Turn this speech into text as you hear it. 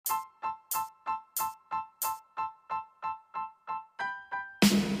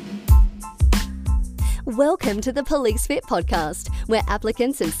Welcome to the Police Fit podcast, where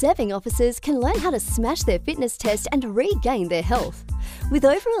applicants and serving officers can learn how to smash their fitness test and regain their health. With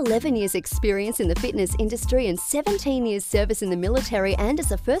over 11 years' experience in the fitness industry and 17 years' service in the military and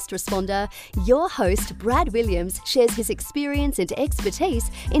as a first responder, your host, Brad Williams, shares his experience and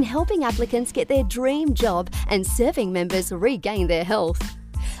expertise in helping applicants get their dream job and serving members regain their health.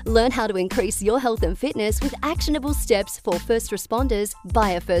 Learn how to increase your health and fitness with actionable steps for first responders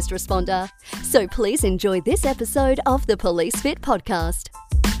by a first responder. So please enjoy this episode of the Police Fit podcast.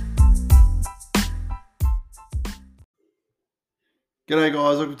 G'day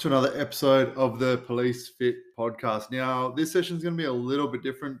guys, welcome to another episode of the Police Fit podcast. Now, this session is going to be a little bit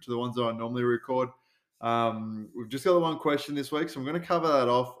different to the ones that I normally record. We've just got the one question this week, so I'm going to cover that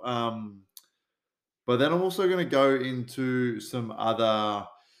off. But then I'm also going to go into some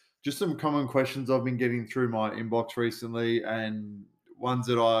common questions I've been getting through my inbox recently, and ones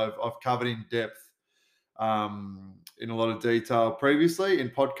that I've covered in depth in a lot of detail previously in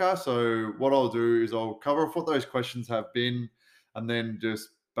podcasts. So what I'll do is I'll cover off what those questions have been, and then just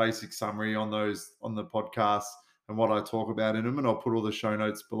basic summary on those on the podcast and what I talk about in them, and I'll put all the show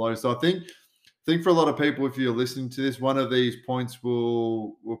notes below. So I think for a lot of people, if you're listening to this, one of these points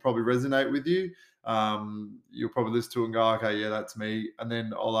will probably resonate with you. You'll probably listen to it and go, okay, yeah, that's me. And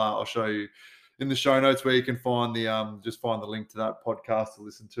then I'll show you in the show notes where you can find just find the link to that podcast to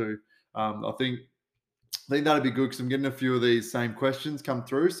listen to. I think that'd be good because I'm getting a few of these same questions come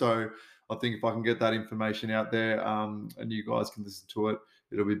through. So I think if I can get that information out there, and you guys can listen to it,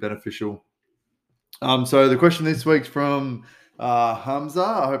 it'll be beneficial. So the question this week's from Hamza.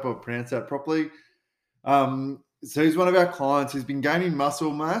 I hope I pronounced that properly. So he's one of our clients. He's been gaining muscle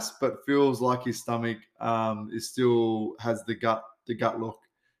mass, but feels like his stomach is still has the gut look.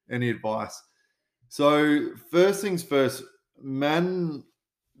 Any advice? So first things first,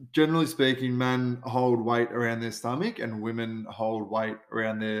 generally speaking, men hold weight around their stomach and women hold weight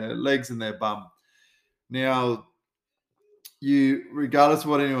around their legs and their bum. Now, regardless of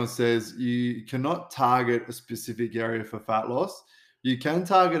what anyone says, you cannot target a specific area for fat loss. You can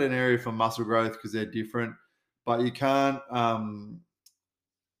target an area for muscle growth because they're different, but you can't,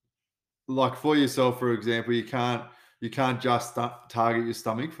 like for yourself, for example, you can't just target your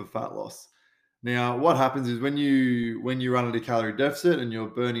stomach for fat loss. Now, what happens is when you run at a calorie deficit and you're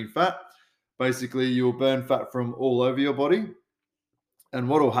burning fat, basically you'll burn fat from all over your body. And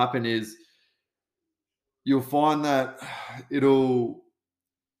what will happen is you'll find that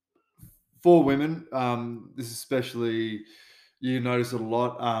for women, this especially, you notice it a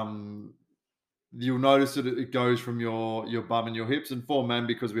lot. You'll notice that it goes from your bum and your hips. And for men,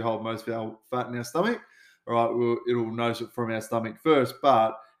 because we hold most of our fat in our stomach, all right, it'll notice it from our stomach first,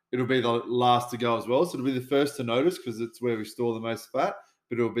 but it'll be the last to go as well. So it'll be the first to notice because it's where we store the most fat,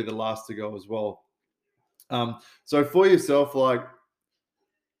 but it'll be the last to go as well. So for yourself, like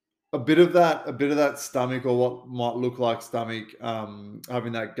a bit of that stomach, or what might look like stomach,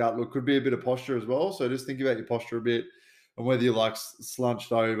 having that gut look, could be a bit of posture as well. So just think about your posture a bit, and whether you're like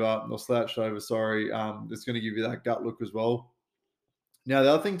slouched over, it's going to give you that gut look as well. Now,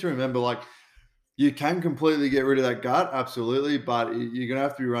 the other thing to remember, like, you can completely get rid of that gut, absolutely, but you're going to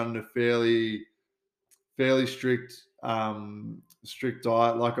have to be running a fairly strict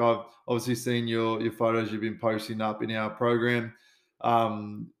diet. Like, I've obviously seen your photos you've been posting up in our program.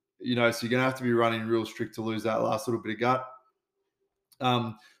 So you're going to have to be running real strict to lose that last little bit of gut.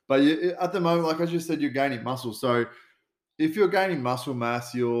 But at the moment, like I just said, you're gaining muscle. So if you're gaining muscle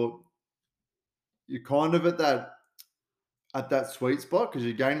mass, you're kind of at that sweet spot because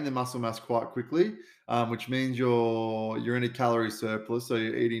you're gaining the muscle mass quite quickly, which means you're in a calorie surplus, so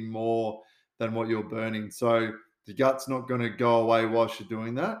you're eating more than what you're burning. So the gut's not going to go away whilst you're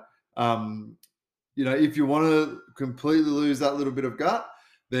doing that. If you want to completely lose that little bit of gut,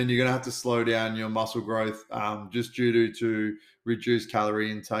 then you're going to have to slow down your muscle growth just due to reduced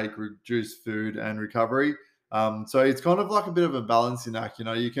calorie intake, reduced food and recovery. So it's kind of like a bit of a balancing act.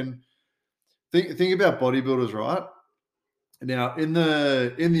 You can think about bodybuilders, right? Now, in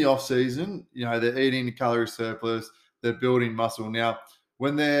the off season, they're eating a calorie surplus, they're building muscle. Now,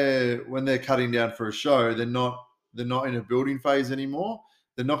 when they're cutting down for a show, they're not in a building phase anymore.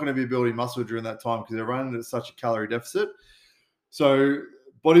 They're not going to be building muscle during that time because they're running at such a calorie deficit. So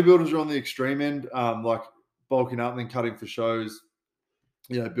bodybuilders are on the extreme end, like bulking up and then cutting for shows,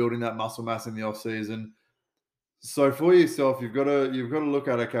 building that muscle mass in the off season. So for yourself, you've got to look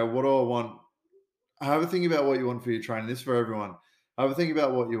at, okay, what do I want? Have a think about what you want for your training. This is for everyone. Have a think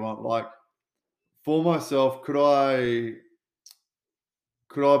about what you want. Like for myself, could I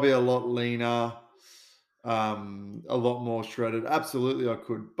be a lot leaner, a lot more shredded? Absolutely, I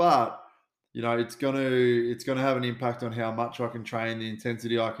could. But it's gonna have an impact on how much I can train, the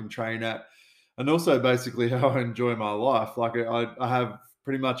intensity I can train at, and also basically how I enjoy my life. Like I have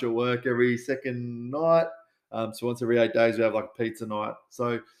pretty much at work every second night. So once every 8 days we have like a pizza night.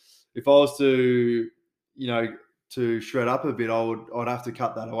 So if I was you know, to shred up a bit, I'd have to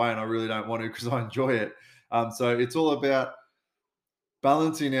cut that away, and I really don't want to because I enjoy it. So it's all about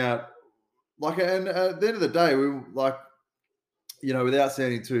balancing out. Like, and at the end of the day, we like, without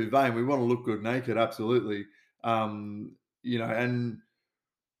sounding too vain, we want to look good naked, absolutely. And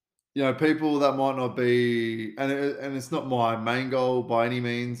people that might not be, and it's not my main goal by any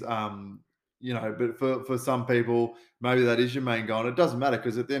means. But for some people, maybe that is your main goal, and it doesn't matter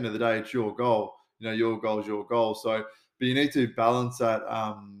because at the end of the day, it's your goal. Your goal is your goal. So, but you need to balance that,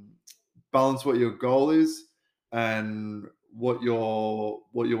 balance what your goal is and what you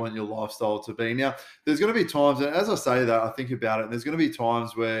want your lifestyle to be. Now, there's going to be times, and as I say that, I think about it. And there's going to be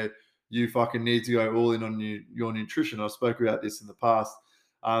times where you fucking need to go all in on your nutrition. I spoke about this in the past.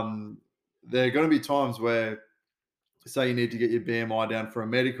 Um, there are going to be times where, say, you need to get your BMI down for a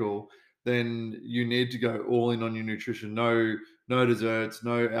medical, then you need to go all in on your nutrition. No desserts,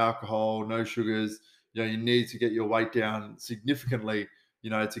 no alcohol, no sugars. You need to get your weight down significantly.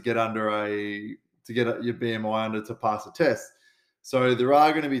 To get your BMI under to pass a test. So there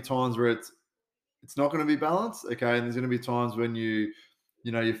are going to be times where it's not going to be balanced, okay? And there's going to be times when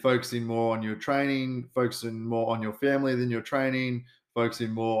you're focusing more on your training, focusing more on your family than your training, focusing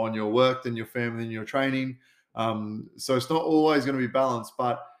more on your work than your family than your training. So it's not always going to be balanced,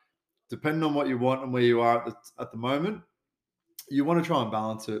 but depending on what you want and where you are at the moment, you want to try and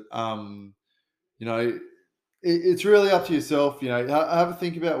balance it. You know, it's really up to yourself. Have a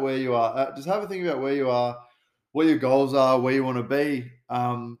think about where you are. Just have a think about where you are, what your goals are, where you want to be.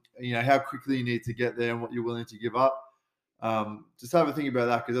 How quickly you need to get there and what you're willing to give up. Just have a think about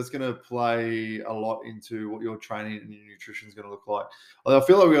that because that's going to play a lot into what your training and your nutrition is going to look like. I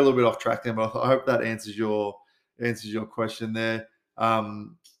feel like we got a little bit off track there, but I hope that answers your question there.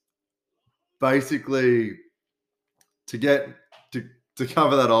 Basically, to get to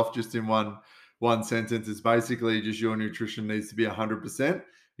cover that off just in one sentence, is basically just your nutrition needs to be 100%.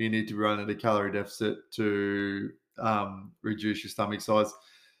 You need to be running a calorie deficit to reduce your stomach size.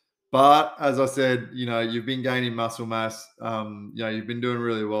 But as I said, you've been gaining muscle mass. You've been doing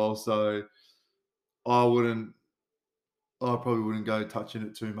really well. So I probably wouldn't go touching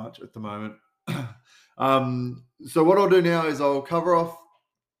it too much at the moment. So what I'll do now is I'll cover off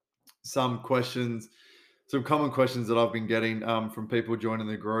some common questions that I've been getting from people joining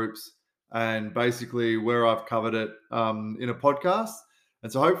the groups, and basically where I've covered it in a podcast.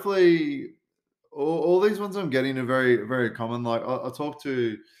 And so hopefully all these ones I'm getting are very, very common. Like I talk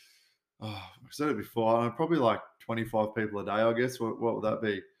to, I've said it before, probably like 25 people a day, I guess. What would that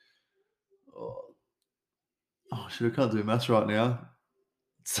be? Shit, I can't do maths right now.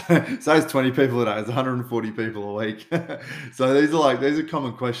 So it's 20 people a day. It's 140 people a week. So these are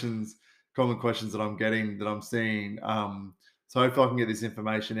common questions that I'm getting, that I'm seeing. So if I can get this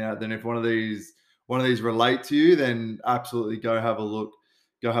information out, then if one of these relate to you, then absolutely go have a look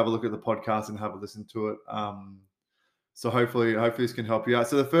at the podcast and have a listen to it. So hopefully this can help you out.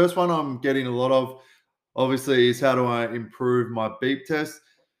 So the first one I'm getting a lot of, obviously, is how do I improve my beep test?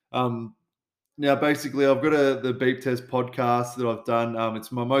 Now, basically, I've got the beep test podcast that I've done.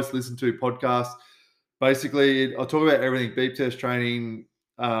 It's my most listened to podcast. Basically, I talk about everything: beep test training,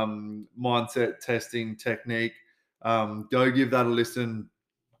 mindset, testing, technique. Go give that a listen,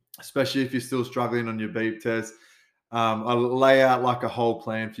 especially if you're still struggling on your beep test. I lay out like a whole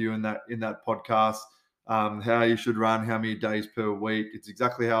plan for you in that podcast. How you should run, how many days per week. It's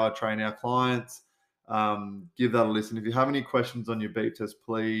exactly how I train our clients. Give that a listen. If you have any questions on your beep test,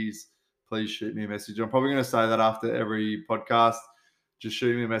 please shoot me a message. I'm probably going to say that after every podcast. Just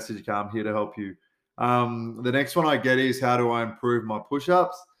shoot me a message. I'm here to help you. The next one I get is how do I improve my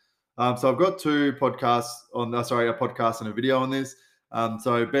push-ups? So I've got a podcast and a video on this.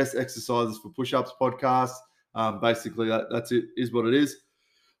 So best exercises for push-ups podcast. Basically that's it, is what it is.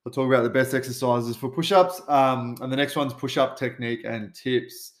 I'll talk about the best exercises for push-ups. And the next one's push-up technique and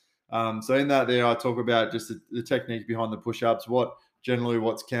tips. So in that there, I talk about just the technique behind the push-ups, what's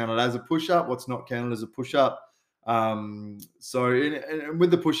counted as a push-up, what's not counted as a push-up. So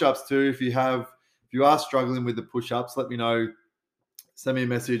with the push-ups too, if you are struggling with the push-ups, let me know. Send me a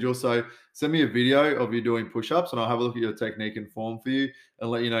message. Also, send me a video of you doing push-ups, and I'll have a look at your technique and form for you, and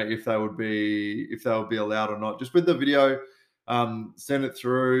let you know if they would be allowed or not. Just with the video, send it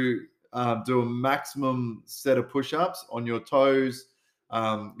through. Do a maximum set of push-ups on your toes.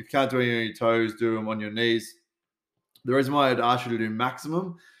 If you can't do any on your toes, do them on your knees. The reason why I'd ask you to do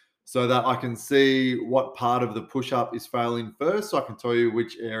maximum, so that I can see what part of the push-up is failing first, so I can tell you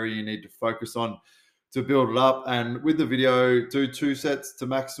which area you need to focus on to build it up. And with the video, do 2 sets to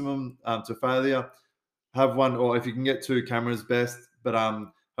maximum to failure. Have one, or if you can get 2 cameras, best. But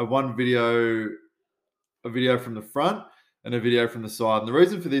have one video, a video from the front and a video from the side. And the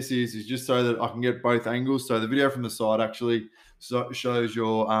reason for this is just so that I can get both angles. So the video from the side actually shows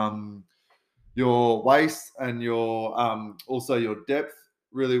your waist and your also your depth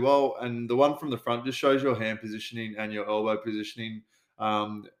really well, and the one from the front just shows your hand positioning and your elbow positioning,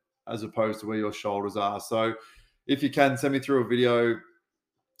 um, as opposed to where your shoulders are. So if you can, send me through a video.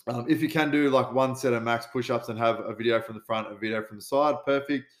 If you can do like one set of max push-ups and have a video from the front, a video from the side,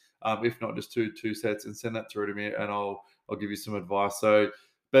 perfect. If not, just two sets, and send that through to me, and I'll give you some advice. So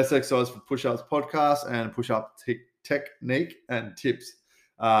best exercise for push-ups podcast and push-up technique and tips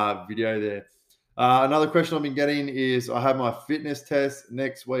video there. Another question I've been getting is, I have my fitness test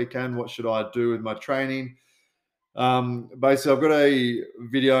next weekend. What should I do with my training? Basically, I've got a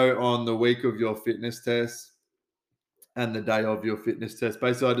video on the week of your fitness test and the day of your fitness test.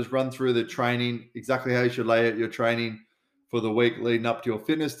 Basically, I just run through the training, exactly how you should lay out your training for the week leading up to your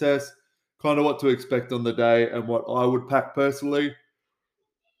fitness test, kind of what to expect on the day, and what I would pack personally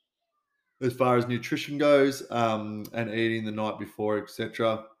as far as nutrition goes, and eating the night before,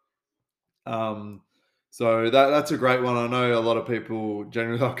 etc. Um, so that's a great one. I know a lot of people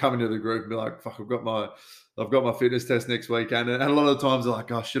generally will come into the group and be like, "Fuck, I've got my fitness test next weekend," and a lot of times they're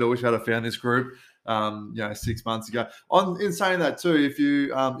like, "Oh shit, I wish I'd have found this group, 6 months ago." In saying that too, if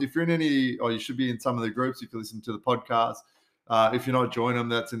you're in any, or you should be in some of the groups, you can listen to the podcast. If you're not joining them,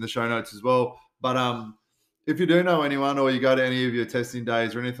 that's in the show notes as well. But if you do know anyone, or you go to any of your testing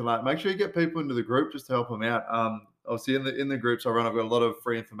days or anything like that, make sure you get people into the group just to help them out. Obviously, in the groups I run, I've got a lot of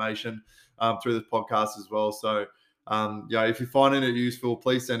free information through the podcast as well. So, if you're finding it useful,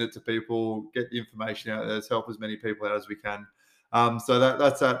 please send it to people. Get the information out there. Let's help as many people out as we can. So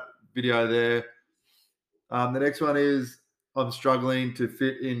that's that video there. The next one is, I'm struggling to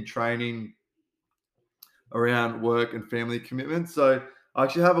fit in training around work and family commitments. So I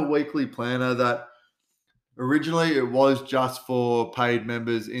actually have a weekly planner that originally it was just for paid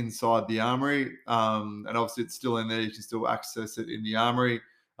members inside the Armory, and obviously it's still in there. You can still access it in the Armory,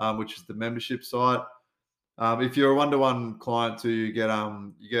 which is the membership site. If you're a one-to-one client too, you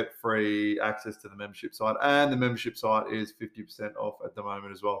get free access to the membership site, and the membership site is 50% off at the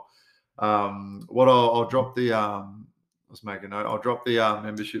moment as well. What I'll drop the let's make a note. I'll drop the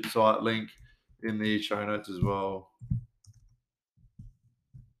membership site link in the show notes as well.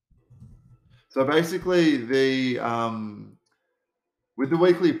 So basically, the with the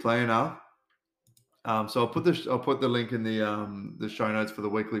weekly planner, so I'll put the link in the show notes for the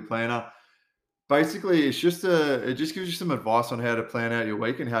weekly planner. Basically, it just gives you some advice on how to plan out your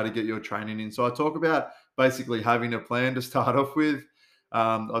week and how to get your training in. So I talk about basically having a plan to start off with.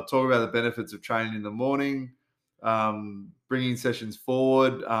 I talk about the benefits of training in the morning, bringing sessions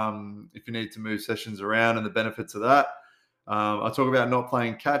forward, if you need to move sessions around, and the benefits of that. I talk about not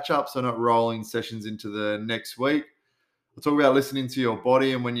playing catch up, so not rolling sessions into the next week. I talk about listening to your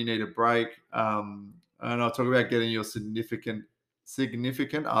body and when you need a break. And I talk about getting your significant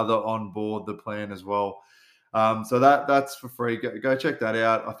other on board the plan as well. So that's for free. Go check that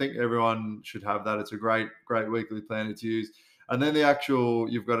out. I think everyone should have that. It's a great weekly planner to use. And then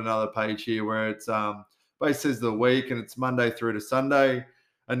you've got another page here where it's basically says the week, and it's Monday through to Sunday.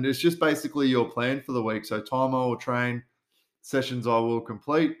 And it's just basically your plan for the week. So time I will train, sessions I will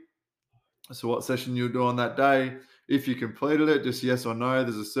complete. So what session you'll do on that day. If you completed it, just yes or no.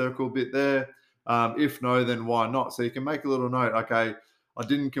 There's a circle bit there. If no, then why not? So you can make a little note. Okay, I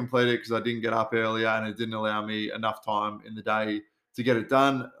didn't complete it because I didn't get up earlier and it didn't allow me enough time in the day to get it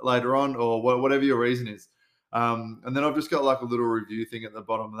done later on, or whatever your reason is. And then I've just got like a little review thing at the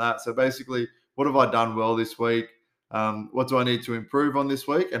bottom of that. So basically, what have I done well this week? What do I need to improve on this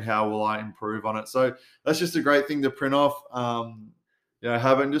week, and how will I improve on it? So that's just a great thing to print off.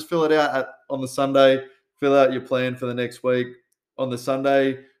 Have it and just fill it out on the Sunday. Fill out your plan for the next week on the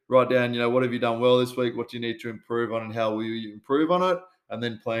Sunday. Write down, what have you done well this week? What do you need to improve on, and how will you improve on it? And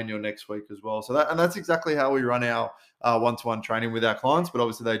then plan your next week as well. So that's exactly how we run our one-to-one training with our clients. But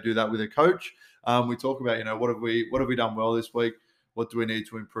obviously they do that with a coach. We talk about, what have we done well this week? What do we need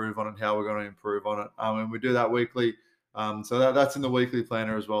to improve on, and how we're going to improve on it? And we do that weekly. So that's in the weekly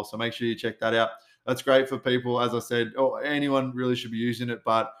planner as well. So make sure you check that out. That's great for people, as I said, or anyone really should be using it.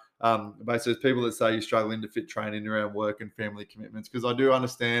 But basically, it's people that say you're struggling to fit training around work and family commitments, because I do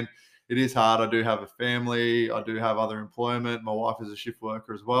understand it is hard. I do have a family. I do have other employment. My wife is a shift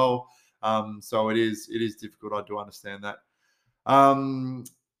worker as well. So it is difficult. I do understand that.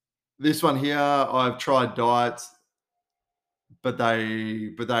 this one here, I've tried diets, but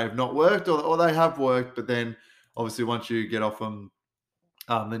they have not worked, or they have worked, but then obviously once you get off them,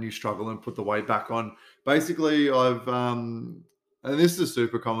 then you struggle and put the weight back on. Basically, and this is a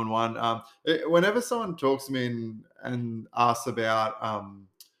super common one. Whenever someone talks to me and asks about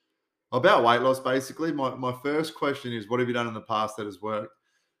weight loss, basically, my first question is, what have you done in the past that has worked?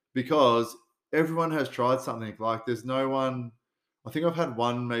 Because everyone has tried something. Like, there's no one. I think I've had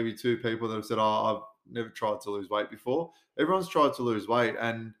one, maybe two people that have said, "Oh, I've never tried to lose weight before." Everyone's tried to lose weight,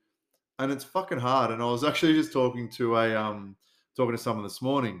 and it's fucking hard. And I was actually just talking to someone this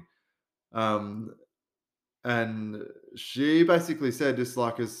morning, um, and she basically said, just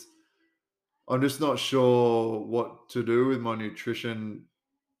like, as I'm just not sure what to do with my nutrition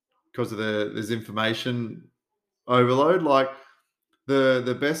because of there's information overload. Like,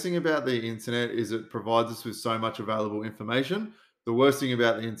 the best thing about the internet is it provides us with so much available information. The worst thing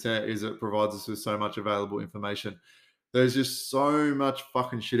about the internet is it provides us with so much available information. There's just so much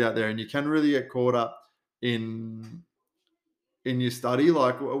fucking shit out there, and you can really get caught up in your study.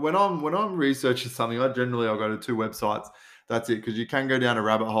 Like, when I'm researching something, I'll go to two websites. That's it, because you can go down a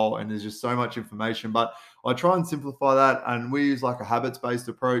rabbit hole and there's just so much information. But I try and simplify that, and we use like a habits based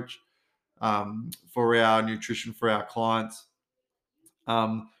approach for our nutrition for our clients.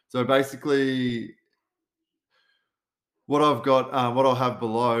 So basically, what I'll have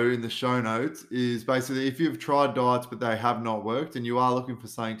below in the show notes is basically, if you've tried diets but they have not worked and you are looking for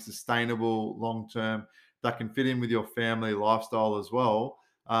something sustainable, long term, that can fit in with your family lifestyle as well,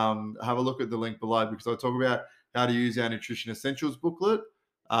 have a look at the link below, because I talk about how to use our nutrition essentials booklet.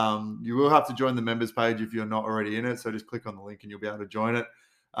 You will have to join the members page if you're not already in it. So just click on the link and you'll be able to join it.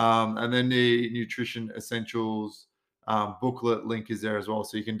 And then the nutrition essentials booklet link is there as well.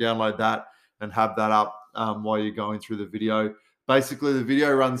 So you can download that and have that up while you're going through the video. Basically, the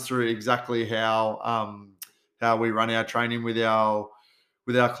video runs through exactly how we run our training with our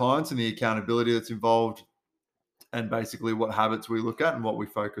clients and the accountability that's involved, and basically what habits we look at and what we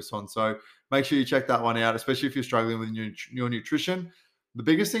focus on. So make sure you check that one out, especially if you're struggling with your nutrition. The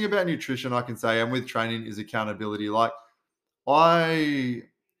biggest thing about nutrition, I can say, and with training, is accountability. Like, I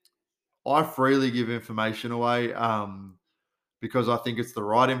freely give information away because I think it's the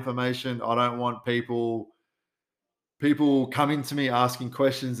right information. I don't want people coming to me asking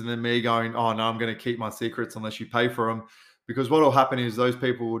questions and then me going, "Oh no, I'm going to keep my secrets unless you pay for them," because what will happen is those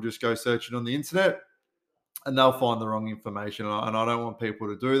people will just go searching on the internet and they'll find the wrong information, and I don't want people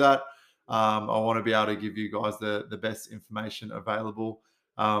to do that. I want to be able to give you guys the best information available.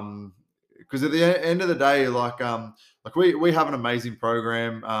 Because at the end of the day, like we have an amazing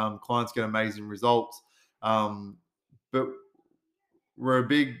program. Clients get amazing results, but we're a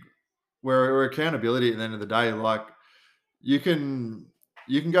big we're accountability at the end of the day. Like, you can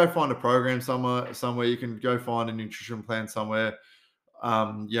go find a program somewhere. You can go find a nutrition plan somewhere.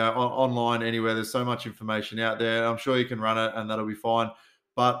 Online, anywhere. There's so much information out there. I'm sure you can run it and that'll be fine.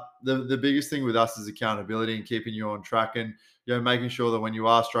 But the biggest thing with us is accountability and keeping you on track, and making sure that when you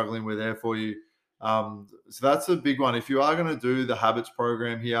are struggling, we're there for you. So that's a big one. If you are going to do the habits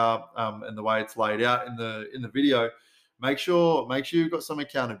program here, and the way it's laid out in the video, make sure you've got some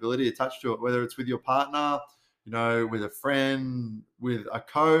accountability attached to it, whether it's with your partner, with a friend, with a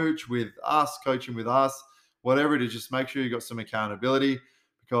coach, with us, coaching with us, whatever it is. Just make sure you got some accountability,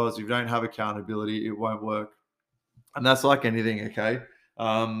 because if you don't have accountability, it won't work. And that's like anything, okay?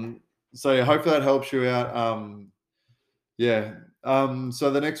 So hopefully that helps you out.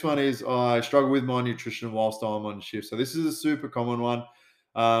 So the next one is, I struggle with my nutrition whilst I'm on shift. So this is a super common one.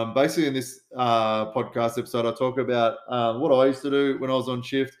 Basically, in this podcast episode, I talk about what I used to do when I was on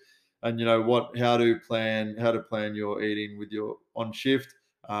shift, and how to plan your eating with your on shift,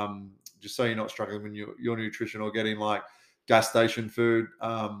 just so you're not struggling with your nutrition, or getting like gas station food,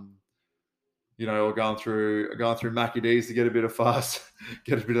 or going through Mackie D's to get a bit of fast,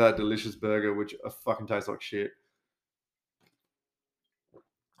 get a bit of that delicious burger, which fucking tastes like shit.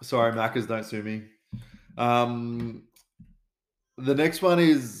 Sorry, Maccas, don't sue me. The next one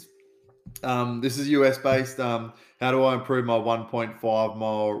is, this is US based. How do I improve my 1.5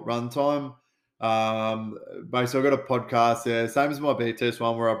 mile run time? Basically, I've got a podcast there, same as my BTS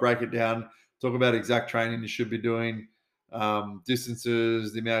one, where I break it down, talk about exact training you should be doing,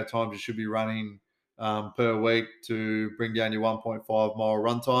 distances, the amount of times you should be running per week to bring down your 1.5 mile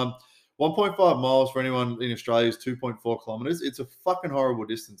run time. 1.5 miles for anyone in Australia is 2.4 kilometers. It's a fucking horrible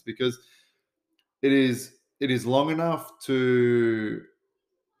distance, because it is long enough to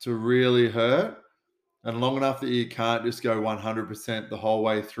really hurt, and long enough that you can't just go 100% the whole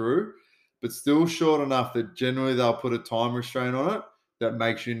way through, but still short enough that generally they'll put a time restraint on it that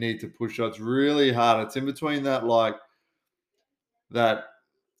makes you need to push. So it's really hard. It's in between that, like that,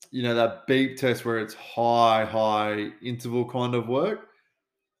 that beep test where it's high interval kind of work,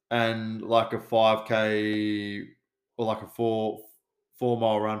 and like a 5K or like a 4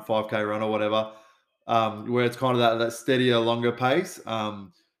 mile run, 5K run or whatever, where it's kind of that steadier, longer pace.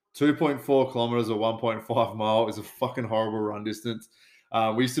 2.4 kilometers or 1.5 mile is a fucking horrible run distance.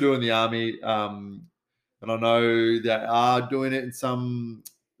 We used to do it in the army, and I know they are doing it in some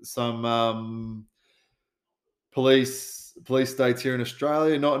police states here in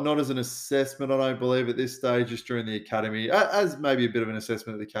Australia. Not as an assessment, I don't believe at this stage, just during the academy, as maybe a bit of an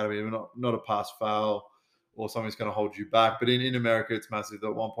assessment at the academy, not a pass fail or something's going to hold you back. But in America, it's massive. That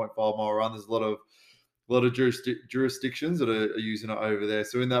 1.5 mile run. There's a lot of jurisdictions that are using it over there.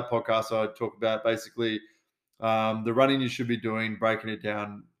 So in that podcast, I talk about basically the running you should be doing, breaking it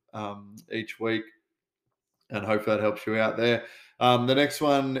down each week, and hopefully that helps you out there. The next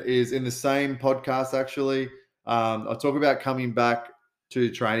one is in the same podcast, actually. I talk about coming back to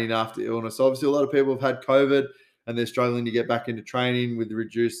training after illness. Obviously, a lot of people have had COVID and they're struggling to get back into training with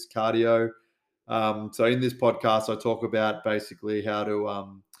reduced cardio. So in this podcast, I talk about basically how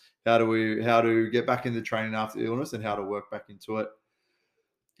to get back into training after illness and how to work back into it.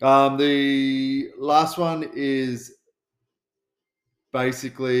 The last one is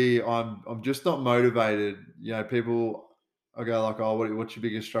basically I'm just not motivated. People, I go like, oh, what's your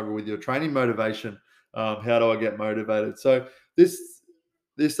biggest struggle with your training motivation? How do I get motivated? So this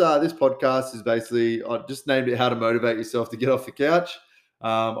podcast is basically, I just named it How to Motivate Yourself to Get Off the Couch.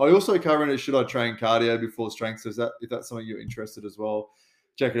 I also cover it, should I train cardio before strength? So if that's something you're interested as well,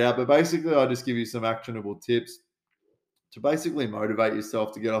 check it out. But basically, I just give you some actionable tips to basically motivate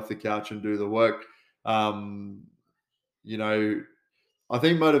yourself to get off the couch and do the work. I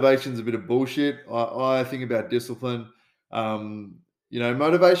think motivation's a bit of bullshit. I think about discipline.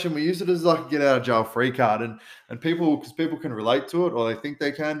 Motivation, we use it as like a get out of jail free card, and people can relate to it, or they think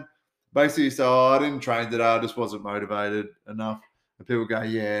they can. Basically, say, oh, I didn't train today, I just wasn't motivated enough. And people go,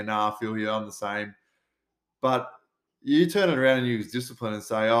 yeah, I feel you, I'm the same. But you turn it around and use discipline and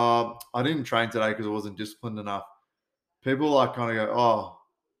say, oh, I didn't train today because I wasn't disciplined enough. People like kind of go,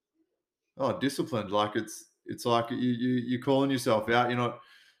 oh, disciplined. Like it's like you're calling yourself out. You're not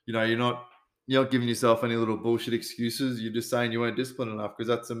giving yourself any little bullshit excuses. You're just saying you weren't disciplined enough, because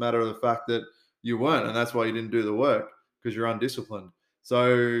that's a matter of the fact that you weren't, and that's why you didn't do the work, because you're undisciplined.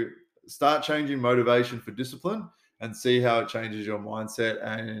 So start changing motivation for discipline and see how it changes your mindset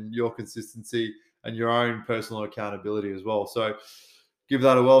and your consistency and your own personal accountability as well. So give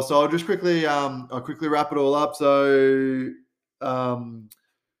that a whirl. So I'll just quickly wrap it all up. So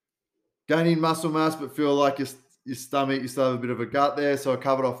gaining muscle mass, but feel like your stomach, you still have a bit of a gut there. So I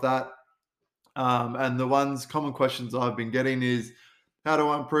covered off that. And the common questions I've been getting is, how do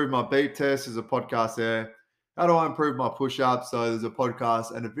I improve my beep test? There's a podcast there. How do I improve my push-ups? So there's a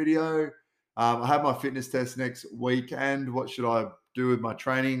podcast and a video. I have my fitness test next week, and what should I do with my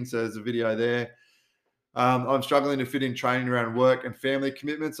training? So there's a video there. I'm struggling to fit in training around work and family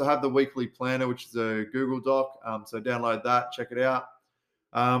commitments. I have the weekly planner, which is a Google Doc. So download that, check it out.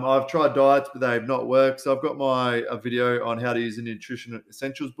 I've tried diets, but they have not worked. So I've got a video on how to use a nutrition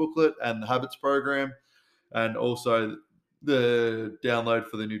essentials booklet and the habits program, and also the download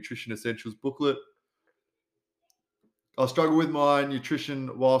for the nutrition essentials booklet. I struggle with my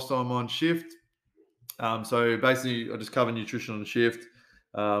nutrition whilst I'm on shift. So basically I just cover nutrition on shift,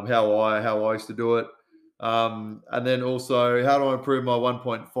 how I used to do it. And then also, how do I improve my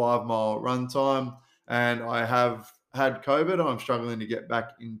 1.5 mile run time? And I have had COVID, and I'm struggling to get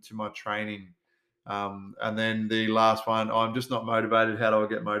back into my training. And then the last one, I'm just not motivated. How do I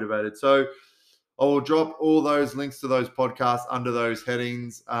get motivated? So I will drop all those links to those podcasts under those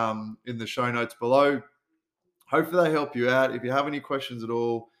headings in the show notes below. Hopefully they help you out. If you have any questions at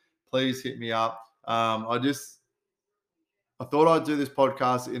all, please hit me up. I thought I'd do this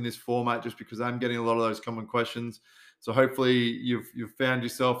podcast in this format just because I'm getting a lot of those common questions. So hopefully you've found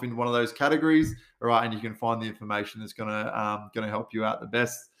yourself in one of those categories, all right, and you can find the information that's gonna help you out the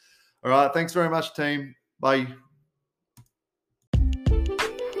best. All right, thanks very much, team. Bye.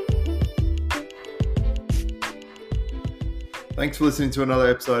 Thanks for listening to another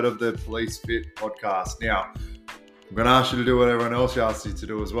episode of the Police Fit podcast. Now, I'm going to ask you to do what everyone else asks you to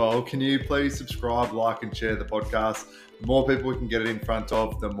do as well. Can you please subscribe, like, and share the podcast? The more people we can get it in front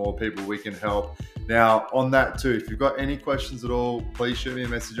of, the more people we can help. Now, on that too, if you've got any questions at all, please shoot me a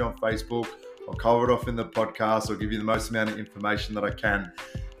message on Facebook. I'll cover it off in the podcast. I'll give you the most amount of information that I can.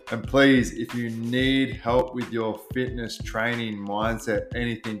 And please, if you need help with your fitness, training, mindset,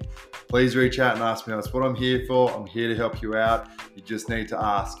 anything, please reach out and ask me. That's what I'm here for. I'm here to help you out. You just need to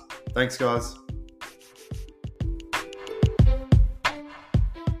ask. Thanks, guys.